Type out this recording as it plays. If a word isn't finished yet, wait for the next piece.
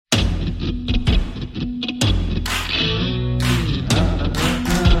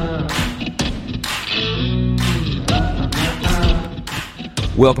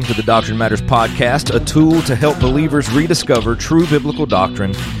Welcome to the Doctrine Matters Podcast, a tool to help believers rediscover true biblical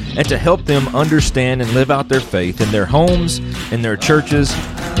doctrine and to help them understand and live out their faith in their homes, in their churches,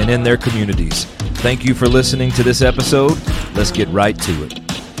 and in their communities. Thank you for listening to this episode. Let's get right to it.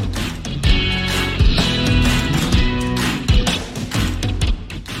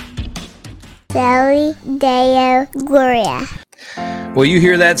 Soli Deo Gloria. Well, you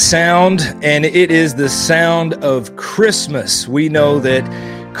hear that sound, and it is the sound of Christmas. We know that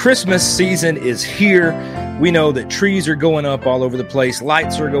Christmas season is here. We know that trees are going up all over the place.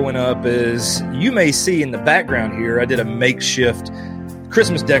 Lights are going up. As you may see in the background here, I did a makeshift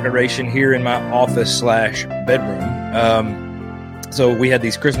Christmas decoration here in my office/bedroom. So we had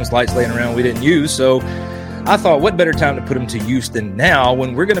these Christmas lights laying around we didn't use. So I thought, what better time to put them to use than now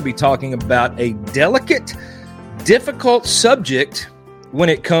when we're going to be talking about a delicate, difficult subject when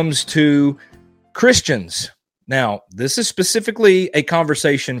it comes to Christians. Now, this is specifically a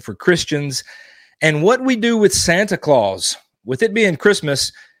conversation for Christians and what we do with Santa Claus. With it being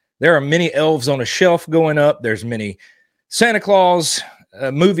Christmas, there are many elves on a shelf going up. There's many Santa Claus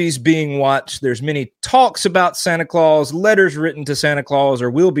movies being watched. There's many talks about Santa Claus, letters written to Santa Claus or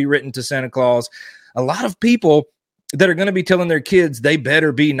will be written to Santa Claus. A lot of people that are going to be telling their kids they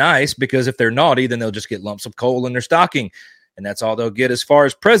better be nice because if they're naughty, then they'll just get lumps of coal in their stocking. And that's all they'll get as far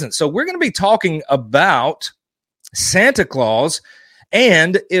as presents. So we're going to be talking about Santa Claus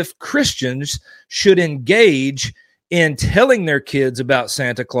and if Christians should engage in telling their kids about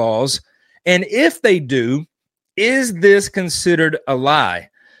Santa Claus. And if they do, is this considered a lie?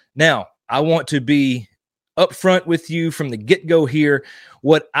 Now, I want to be upfront with you from the get-go here.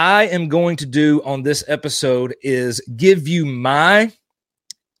 What I am going to do on this episode is give you my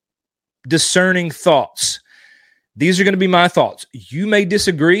discerning thoughts. These are going to be my thoughts. You may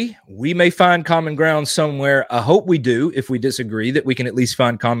disagree. We may find common ground somewhere. I hope we do. If we disagree, that we can at least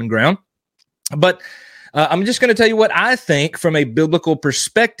find common ground. But I'm just going to tell you what I think from a biblical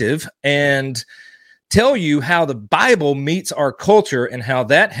perspective and tell you how the Bible meets our culture and how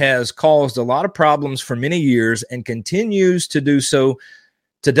that has caused a lot of problems for many years and continues to do so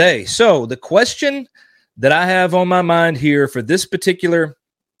today. So the question that I have on my mind here for this particular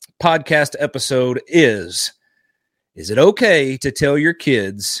podcast episode is it okay to tell your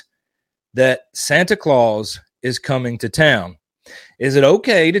kids that Santa Claus is coming to town? Is it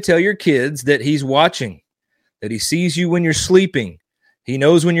okay to tell your kids that he's watching, that he sees you when you're sleeping, he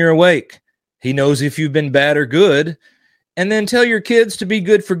knows when you're awake, he knows if you've been bad or good, and then tell your kids to be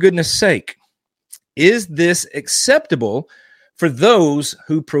good for goodness sake? Is this acceptable for those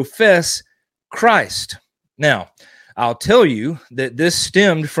who profess Christ? Now, I'll tell you that this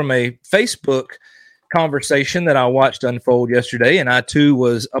stemmed from a Facebook conversation that I watched unfold yesterday, and I too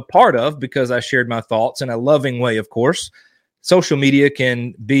was a part of because I shared my thoughts in a loving way, of course. Social media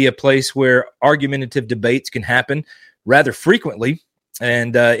can be a place where argumentative debates can happen rather frequently,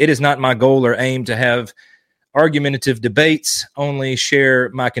 and it is not my goal or aim to have argumentative debates, only share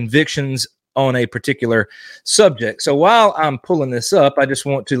my convictions on a particular subject. So while I'm pulling this up, I just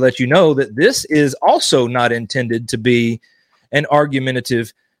want to let you know that this is also not intended to be an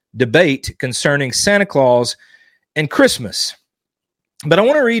argumentative debate concerning Santa Claus and Christmas. But I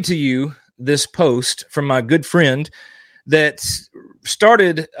want to read to you this post from my good friend that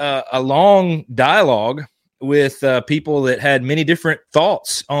started a long dialogue with people that had many different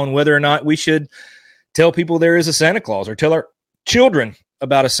thoughts on whether or not we should tell people there is a Santa Claus or tell our children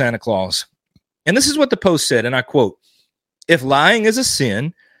about a Santa Claus. And this is what the post said, and I quote, "If lying is a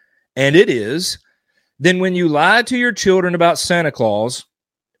sin, and it is, then when you lie to your children about Santa Claus,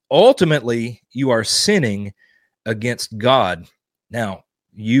 ultimately you are sinning against God." Now,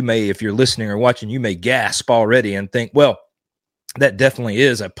 you may, if you're listening or watching, you may gasp already and think, well, that definitely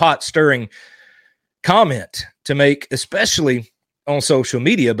is a pot-stirring comment to make, especially on social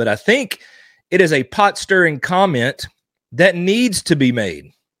media. But I think it is a pot-stirring comment that needs to be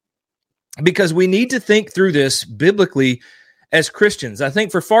made because we need to think through this biblically as Christians. I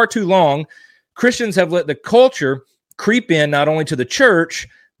think for far too long, Christians have let the culture creep in not only to the church,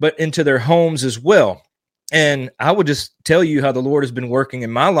 but into their homes as well. And I would just tell you how the Lord has been working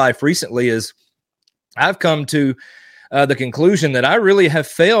in my life recently is I've come to the conclusion that I really have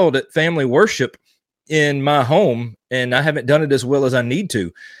failed at family worship in my home, and I haven't done it as well as I need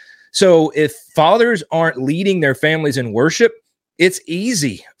to. So if fathers aren't leading their families in worship, it's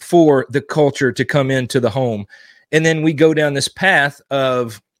easy for the culture to come into the home. And then we go down this path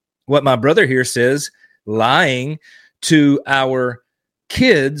of what my brother here says, lying to our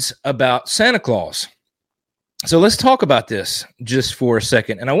kids about Santa Claus. So let's talk about this just for a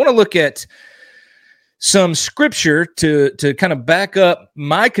second. And I want to look at some scripture to kind of back up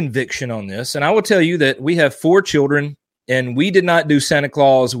my conviction on this. And I will tell you that we have 4 children, and we did not do Santa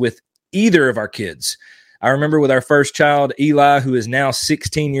Claus with either of our kids. I remember with our first child, Eli, who is now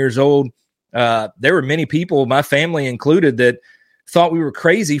 16 years old, there were many people, my family included, that thought we were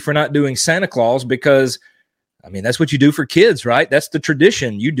crazy for not doing Santa Claus because, I mean, that's what you do for kids, right? That's the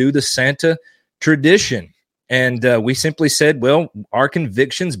tradition. You do the Santa tradition. And we simply said, well, our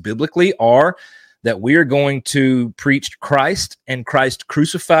convictions biblically are that we are going to preach Christ and Christ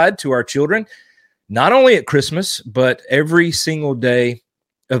crucified to our children, not only at Christmas, but every single day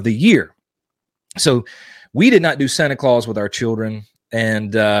of the year. So we did not do Santa Claus with our children.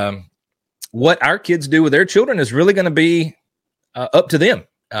 And what our kids do with their children is really going to be up to them.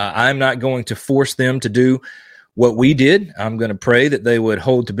 I'm not going to force them to do what we did. I'm going to pray that they would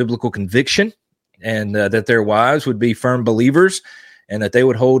hold to biblical conviction, and that their wives would be firm believers, and that they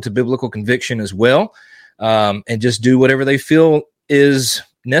would hold to biblical conviction as well, and just do whatever they feel is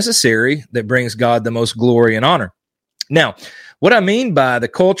necessary that brings God the most glory and honor. Now, what I mean by the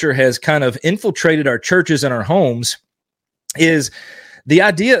culture has kind of infiltrated our churches and our homes is the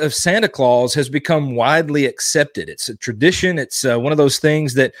idea of Santa Claus has become widely accepted. It's a tradition. It's one of those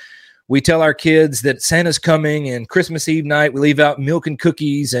things that we tell our kids that Santa's coming, and Christmas Eve night, we leave out milk and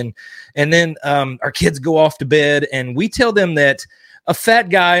cookies, and then our kids go off to bed, and we tell them that a fat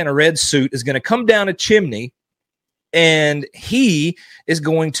guy in a red suit is going to come down a chimney, and he is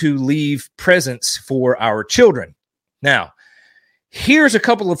going to leave presents for our children. Now, here's a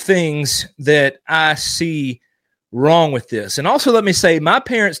couple of things that I see wrong with this. And also, let me say, my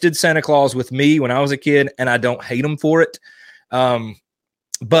parents did Santa Claus with me when I was a kid, and I don't hate them for it.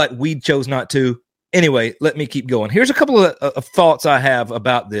 But we chose not to. Anyway, let me keep going. Here's a couple of thoughts I have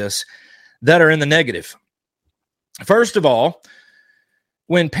about this that are in the negative. First of all,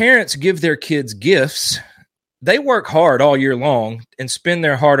 when parents give their kids gifts, they work hard all year long and spend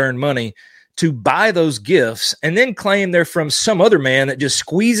their hard-earned money to buy those gifts and then claim they're from some other man that just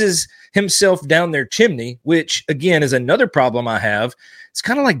squeezes himself down their chimney, which, again, is another problem I have. It's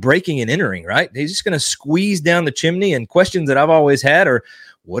kind of like breaking and entering, right? He's just going to squeeze down the chimney, and questions that I've always had are,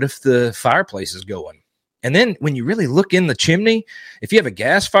 what if the fireplace is going? And then when you really look in the chimney, if you have a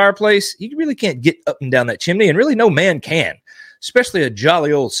gas fireplace, you really can't get up and down that chimney, and really no man can, especially a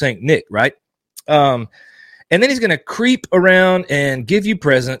jolly old St. Nick, right? And then he's going to creep around and give you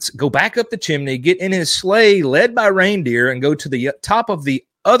presents, go back up the chimney, get in his sleigh led by reindeer, and go to the top of the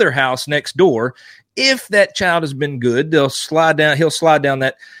other house next door. If that child has been good, he'll slide down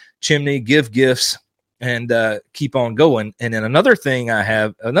that chimney, give gifts, and keep on going. And then another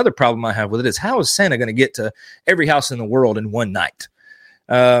problem I have with it is, how is Santa going to get to every house in the world in one night?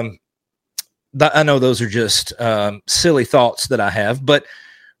 I know those are just silly thoughts that I have, but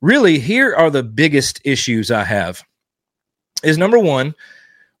really, here are the biggest issues I have. Is number one,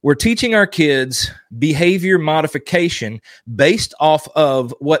 we're teaching our kids behavior modification based off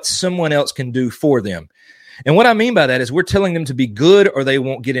of what someone else can do for them. And what I mean by that is we're telling them to be good or they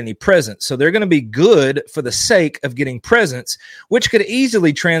won't get any presents. So they're going to be good for the sake of getting presents, which could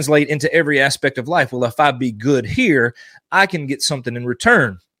easily translate into every aspect of life. Well, if I be good here, I can get something in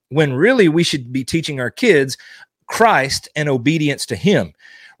return. When really we should be teaching our kids Christ and obedience to him.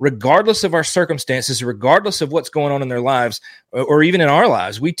 Regardless of our circumstances, regardless of what's going on in their lives, or even in our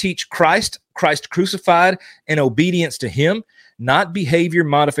lives, we teach Christ crucified, and obedience to him, not behavior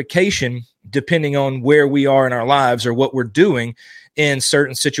modification, depending on where we are in our lives or what we're doing in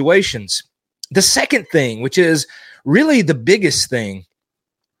certain situations. The second thing, which is really the biggest thing,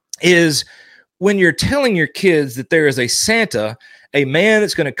 is when you're telling your kids that there is a Santa, a man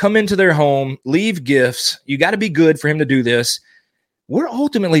that's going to come into their home, leave gifts, you got to be good for him to do this. We're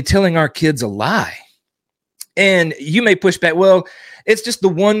ultimately telling our kids a lie. And you may push back, well, it's just the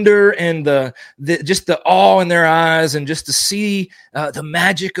wonder and just the awe in their eyes, and just to see the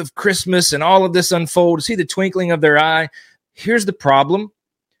magic of Christmas and all of this unfold, to see the twinkling of their eye. Here's the problem.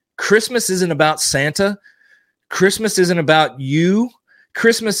 Christmas isn't about Santa. Christmas isn't about you.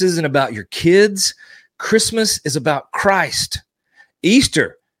 Christmas isn't about your kids. Christmas is about Christ.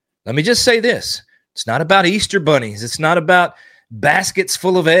 Easter, let me just say this. It's not about Easter bunnies. It's not about baskets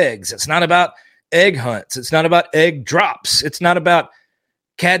full of eggs. It's not about egg hunts. It's not about egg drops. It's not about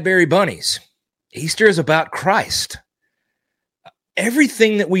Cadbury bunnies. Easter is about Christ.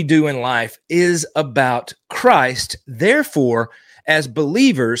 Everything that we do in life is about Christ. Therefore, as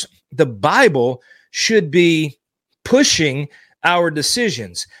believers, the Bible should be pushing our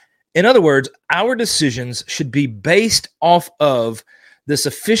decisions. In other words, our decisions should be based off of the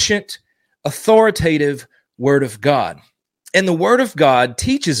sufficient, authoritative Word of God. And the Word of God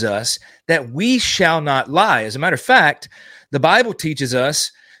teaches us that we shall not lie. As a matter of fact, the Bible teaches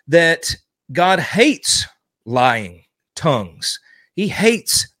us that God hates lying tongues. He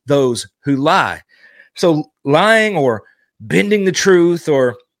hates those who lie. So lying or bending the truth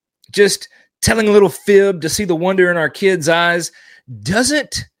or just telling a little fib to see the wonder in our kids' eyes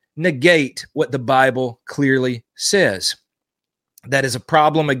doesn't negate what the Bible clearly says. That is a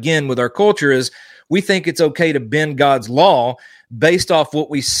problem, again, with our culture is we think it's okay to bend God's law based off what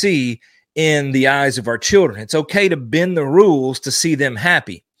we see in the eyes of our children. It's okay to bend the rules to see them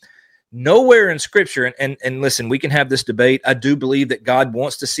happy. Nowhere in Scripture, and listen, we can have this debate. I do believe that God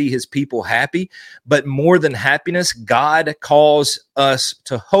wants to see his people happy, but more than happiness, God calls us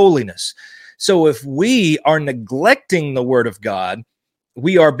to holiness. So if we are neglecting the Word of God,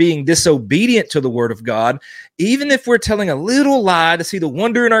 we are being disobedient to the Word of God. Even if we're telling a little lie to see the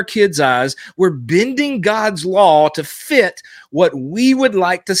wonder in our kids' eyes, we're bending God's law to fit what we would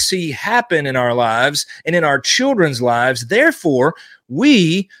like to see happen in our lives and in our children's lives. Therefore,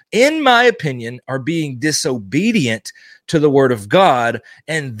 we, in my opinion, are being disobedient to the Word of God,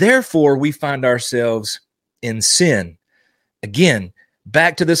 and therefore we find ourselves in sin. Again,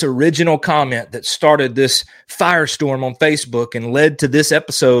 back to this original comment that started this firestorm on Facebook and led to this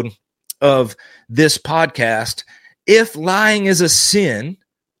episode of this podcast. If lying is a sin,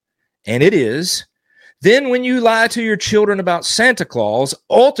 and it is, then when you lie to your children about Santa Claus,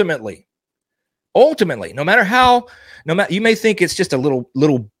 ultimately, no matter you may think it's just a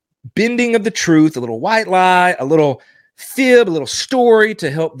little bending of the truth, a little white lie, a little fib, a little story to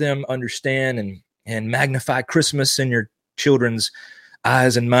help them understand and magnify Christmas in your children's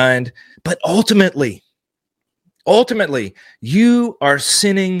eyes and mind. But ultimately, you are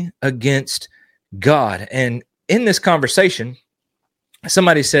sinning against God. And in this conversation,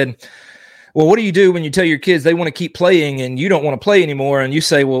 somebody said, well, what do you do when you tell your kids they want to keep playing and you don't want to play anymore? And you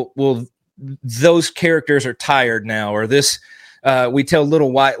say, well, those characters are tired now, or this, we tell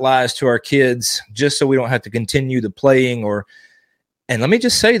little white lies to our kids just so we don't have to continue the playing. And let me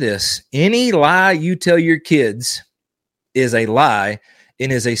just say this, any lie you tell your kids is a lie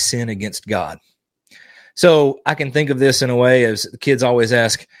and is a sin against God. So I can think of this in a way as the kids always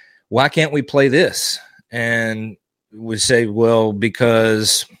ask, why can't we play this? And we say, well,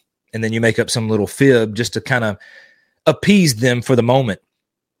 because, and then you make up some little fib just to kind of appease them for the moment.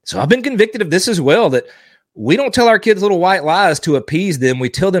 So I've been convicted of this as well, that we don't tell our kids little white lies to appease them. We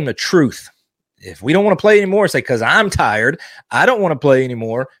tell them the truth. If we don't want to play anymore, say, because I'm tired, I don't want to play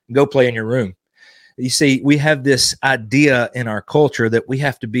anymore, go play in your room. You see, we have this idea in our culture that we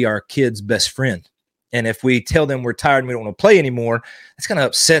have to be our kids' best friend. And if we tell them we're tired and we don't want to play anymore, it's going to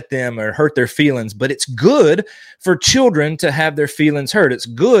upset them or hurt their feelings. But it's good for children to have their feelings hurt. It's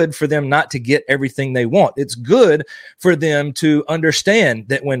good for them not to get everything they want. It's good for them to understand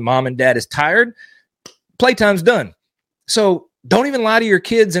that when mom and dad is tired, playtime's done. So don't even lie to your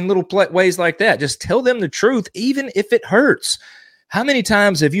kids in little ways like that. Just tell them the truth, even if it hurts. How many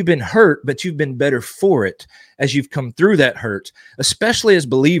times have you been hurt, but you've been better for it as you've come through that hurt? Especially as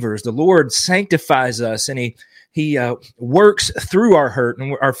believers, the Lord sanctifies us and He works through our hurt,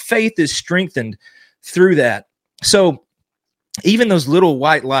 and our faith is strengthened through that. So even those little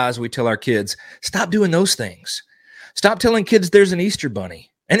white lies we tell our kids, stop doing those things. Stop telling kids there's an Easter bunny.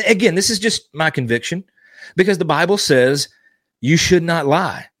 And again, this is just my conviction because the Bible says you should not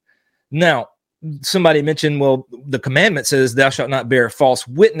lie. Now, somebody mentioned, well, the commandment says thou shalt not bear false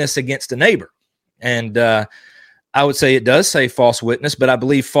witness against a neighbor. And I would say it does say false witness, but I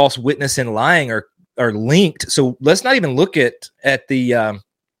believe false witness and lying are linked. So let's not even look at the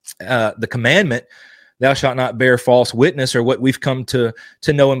commandment, thou shalt not bear false witness, or what we've come to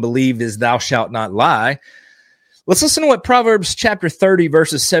know and believe is thou shalt not lie. Let's listen to what Proverbs chapter 30,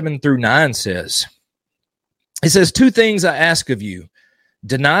 verses 7-9 says. It says, 2 things I ask of you.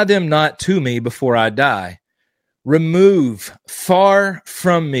 Deny them not to me before I die. Remove far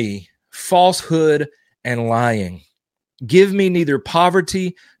from me falsehood and lying. Give me neither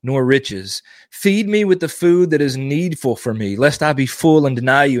poverty nor riches. Feed me with the food that is needful for me, lest I be full and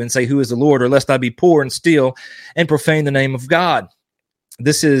deny you and say, who is the Lord? Or lest I be poor and steal and profane the name of God.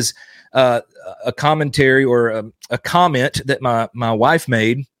 This is a commentary or a comment that my wife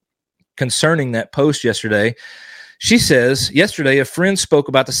made concerning that post yesterday. She says, yesterday, a friend spoke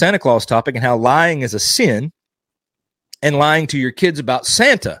about the Santa Claus topic and how lying is a sin, and lying to your kids about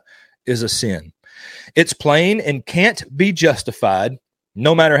Santa is a sin. It's plain and can't be justified,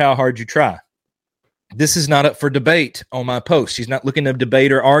 no matter how hard you try. This is not up for debate on my post. She's not looking to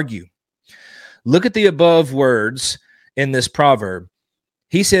debate or argue. Look at the above words in this proverb.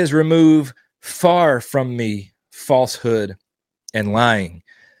 He says, remove far from me falsehood and lying.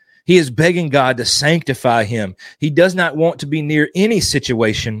 He is begging God to sanctify him. He does not want to be near any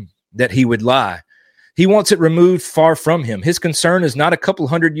situation that he would lie. He wants it removed far from him. His concern is not a couple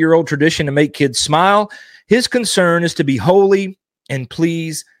 100-year-old tradition to make kids smile. His concern is to be holy and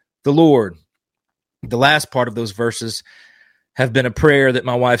please the Lord. The last part of those verses have been a prayer that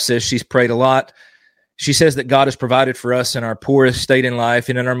my wife says she's prayed a lot. She says that God has provided for us in our poorest state in life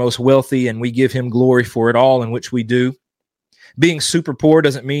and in our most wealthy, and we give him glory for it all, in which we do. Being super poor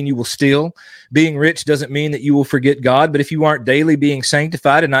doesn't mean you will steal. Being rich doesn't mean that you will forget God. But if you aren't daily being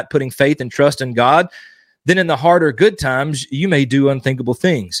sanctified and not putting faith and trust in God, then in the hard or good times, you may do unthinkable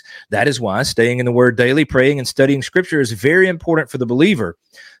things. That is why staying in the Word daily, praying and studying Scripture is very important for the believer,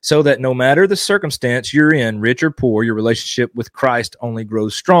 so that no matter the circumstance you're in, rich or poor, your relationship with Christ only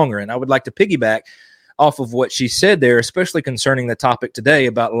grows stronger. And I would like to piggyback off of what she said there, especially concerning the topic today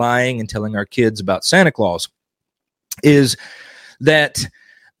about lying and telling our kids about Santa Claus, is that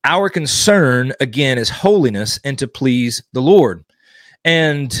our concern, again, is holiness and to please the Lord.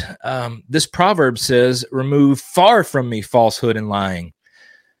 And this proverb says, remove far from me falsehood and lying.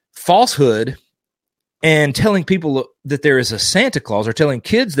 Falsehood and telling people that there is a Santa Claus, or telling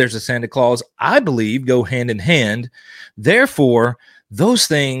kids there's a Santa Claus, I believe go hand in hand. Therefore, those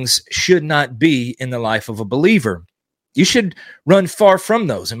things should not be in the life of a believer. You should run far from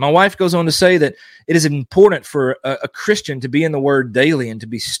those. And my wife goes on to say that it is important for a Christian to be in the Word daily and to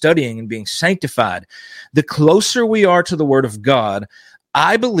be studying and being sanctified. The closer we are to the Word of God,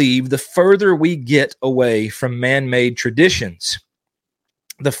 I believe the further we get away from man-made traditions,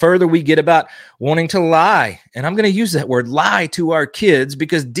 the further we get about wanting to lie. And I'm going to use that word, lie, to our kids,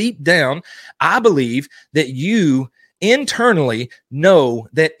 because deep down, I believe that you internally know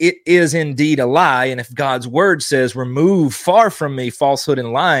that it is indeed a lie. And if God's word says, remove far from me falsehood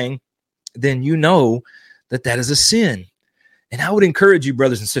and lying, then you know that that is a sin. And I would encourage you,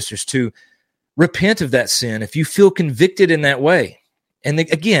 brothers and sisters, to repent of that sin if you feel convicted in that way. And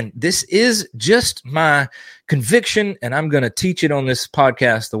again, this is just my conviction, and I'm going to teach it on this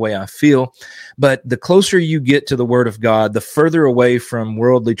podcast the way I feel. But the closer you get to the Word of God, the further away from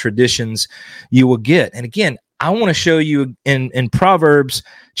worldly traditions you will get. And again, I want to show you in Proverbs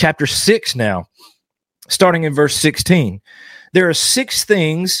chapter 6 now, starting in verse 16. There are 6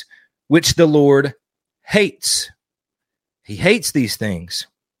 things which the Lord hates. He hates these things.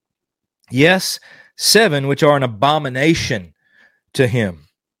 Yes, 7 which are an abomination to him: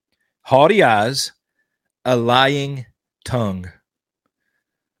 haughty eyes, a lying tongue.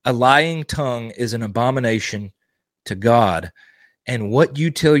 A lying tongue is an abomination to God. And what you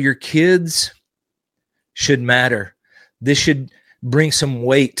tell your kids should matter. This should bring some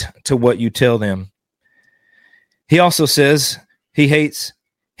weight to what you tell them. He also says he hates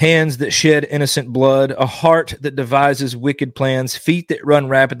hands that shed innocent blood, a heart that devises wicked plans, feet that run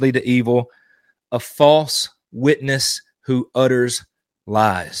rapidly to evil, a false witness who utters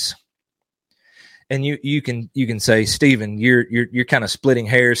lies. And you can say, Stephen, you're kind of splitting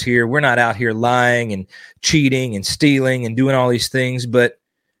hairs here. We're not out here lying and cheating and stealing and doing all these things, but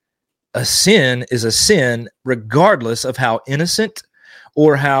a sin is a sin regardless of how innocent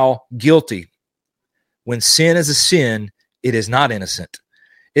or how guilty. When sin is a sin, it is not innocent.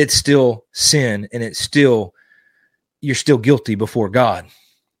 It's still sin, and you're still guilty before God.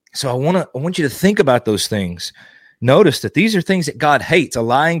 So I want you to think about those things. Notice that these are things that God hates: a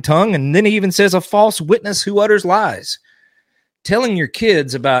lying tongue, and then he even says a false witness who utters lies. Telling your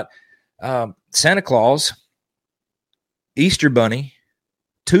kids about Santa Claus, Easter Bunny,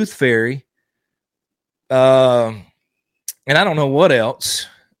 Tooth Fairy, and I don't know what else,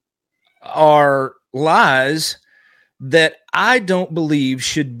 are lies that I don't believe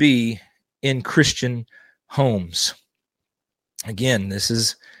should be in Christian homes. Again, this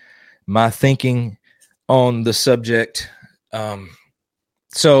is my thinking on the subject.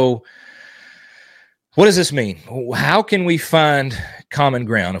 So what does this mean? How can we find common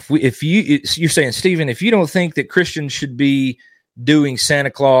ground? If you're saying, Stephen, if you don't think that Christians should be doing Santa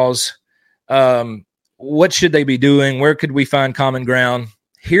Claus, what should they be doing? Where could we find common ground?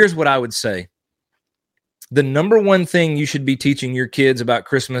 Here's what I would say. The number one thing you should be teaching your kids about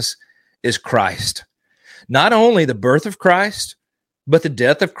Christmas is Christ. Not only the birth of Christ, but the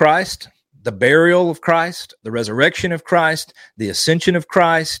death of Christ, the burial of Christ, the resurrection of Christ, the ascension of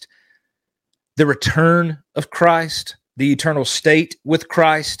Christ, the return of Christ, the eternal state with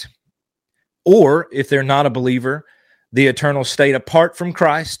Christ, or if they're not a believer, the eternal state apart from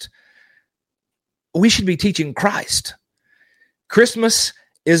Christ. We should be teaching Christ. Christmas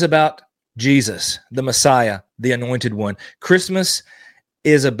is about Jesus, the Messiah, the Anointed One. Christmas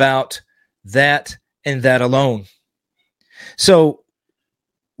is about that and that alone. So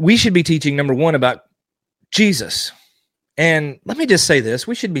we should be teaching, number one, about Jesus. And let me just say this,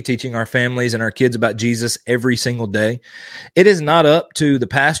 we should be teaching our families and our kids about Jesus every single day. It is not up to the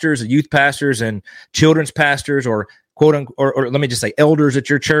pastors, the youth pastors, and children's pastors, or quote unquote, or let me just say elders at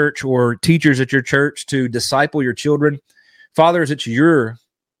your church or teachers at your church to disciple your children. Fathers, it's your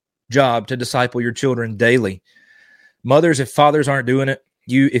job to disciple your children daily. Mothers, if fathers aren't doing it,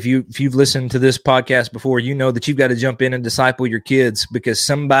 if you've listened to this podcast before, you know that you've got to jump in and disciple your kids, because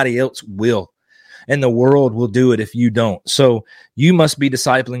somebody else will, and the world will do it if you don't. So you must be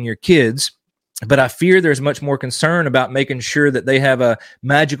discipling your kids. But I fear there's much more concern about making sure that they have a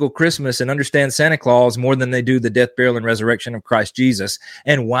magical Christmas and understand Santa Claus more than they do the death, burial, and resurrection of Christ Jesus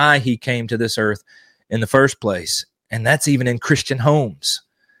and why he came to this earth in the first place. And that's even in Christian homes.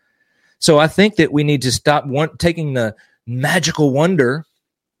 So I think that we need to stop taking the magical wonder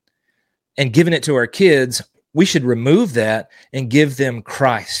and giving it to our kids. We should remove that and give them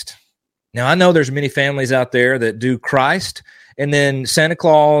Christ. Now, I know there's many families out there that do Christ, and then Santa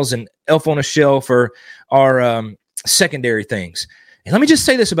Claus and Elf on a Shelf are secondary things. And let me just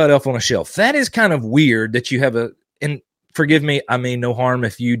say this about Elf on a Shelf. That is kind of weird that you have and forgive me, I mean no harm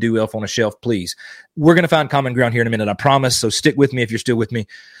if you do Elf on a Shelf, please. We're going to find common ground here in a minute, I promise, so stick with me if you're still with me.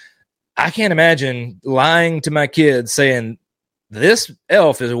 I can't imagine lying to my kids saying, this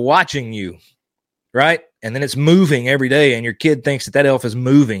elf is watching you, right? And then it's moving every day, and your kid thinks that elf is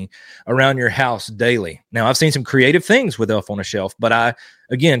moving around your house daily. Now, I've seen some creative things with Elf on a Shelf, but I,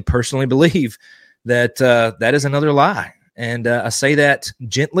 again, personally believe that that is another lie. And I say that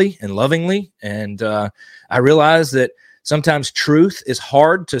gently and lovingly, and I realize that sometimes truth is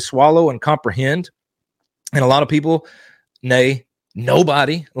hard to swallow and comprehend, and a lot of people, nay,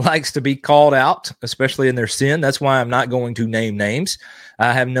 nobody likes to be called out, especially in their sin. That's why I'm not going to name names.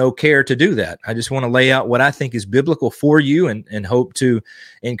 I have no care to do that. I just want to lay out what I think is biblical for you and hope to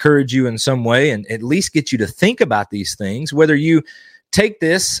encourage you in some way and at least get you to think about these things. Whether you take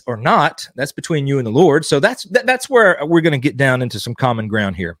this or not, that's between you and the Lord. So that's where we're going to get down into some common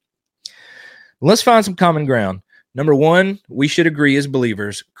ground here. Let's find some common ground. Number one, we should agree as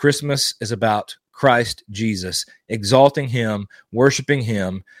believers, Christmas is about Christ Jesus, exalting him, worshiping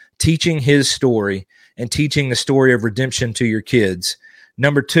him, teaching his story, and teaching the story of redemption to your kids.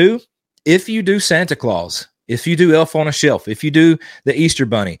 Number two, if you do Santa Claus, if you do Elf on a Shelf, if you do the Easter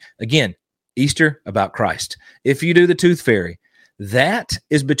Bunny, again, Easter about Christ. If you do the Tooth Fairy, that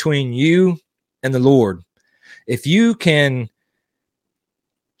is between you and the Lord. If you can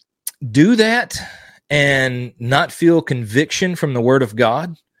do that and not feel conviction from the Word of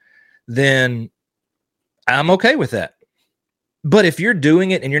God, then I'm okay with that. But if you're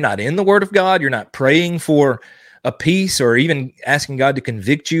doing it and you're not in the Word of God, you're not praying for a peace or even asking God to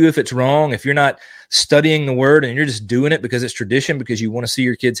convict you if it's wrong, if you're not studying the Word and you're just doing it because it's tradition, because you want to see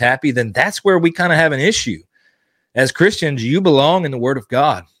your kids happy, then that's where we kind of have an issue. As Christians, you belong in the Word of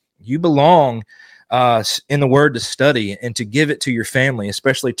God. You belong in the Word to study and to give it to your family,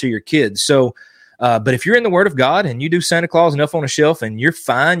 especially to your kids. So, but if you're in the Word of God and you do Santa Claus and Elf on a Shelf and you're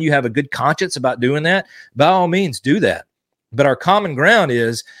fine, you have a good conscience about doing that, by all means, do that. But our common ground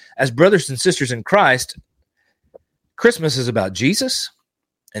is, as brothers and sisters in Christ, Christmas is about Jesus.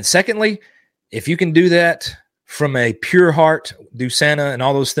 And secondly, if you can do that from a pure heart, do Santa and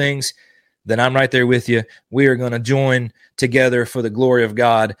all those things, then I'm right there with you. We are going to join together for the glory of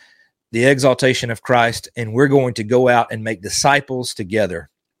God, the exaltation of Christ, and we're going to go out and make disciples together.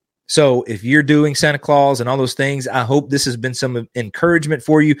 So if you're doing Santa Claus and all those things, I hope this has been some encouragement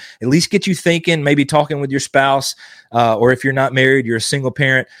for you, at least get you thinking, maybe talking with your spouse, or if you're not married, you're a single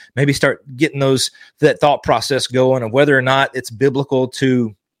parent, maybe start getting that thought process going of whether or not it's biblical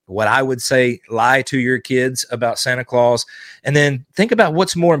to, what I would say, lie to your kids about Santa Claus. And then think about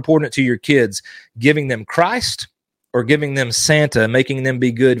what's more important to your kids, giving them Christ or giving them Santa, making them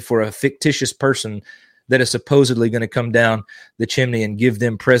be good for a fictitious person that is supposedly going to come down the chimney and give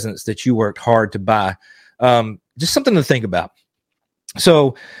them presents that you worked hard to buy. Just something to think about.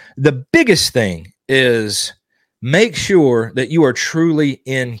 So the biggest thing is make sure that you are truly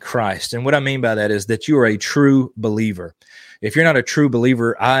in Christ. And what I mean by that is that you are a true believer. If you're not a true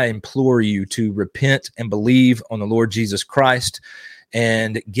believer, I implore you to repent and believe on the Lord Jesus Christ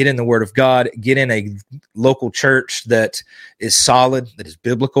and get in the Word of God, get in a local church that is solid, that is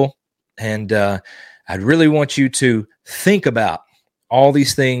biblical. And I'd really want you to think about all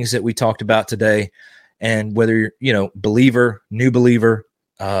these things that we talked about today, and whether you're, believer, new believer,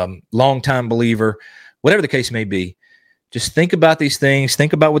 longtime believer, whatever the case may be, Just think about these things.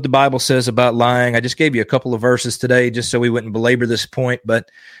 Think about what the Bible says about lying. I just gave you a couple of verses today just so we wouldn't belabor this point,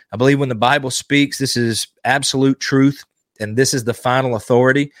 but I believe when the Bible speaks, this is absolute truth, and this is the final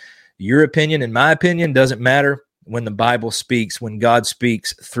authority. Your opinion and my opinion doesn't matter when the Bible speaks, when God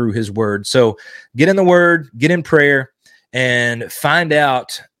speaks through his word. So get in the word, get in prayer, and find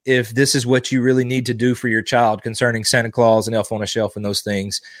out if this is what you really need to do for your child concerning Santa Claus and Elf on a Shelf and those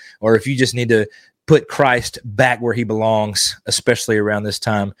things, or if you just need to put Christ back where he belongs, especially around this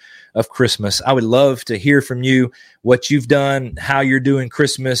time of Christmas. I would love to hear from you, what you've done, how you're doing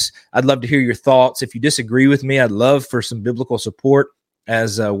Christmas. I'd love to hear your thoughts. If you disagree with me, I'd love for some biblical support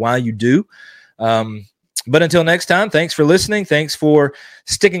as why you do. But until next time, thanks for listening. Thanks for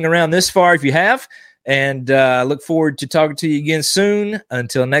sticking around this far if you have. And I look forward to talking to you again soon.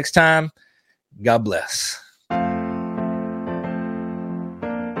 Until next time, God bless.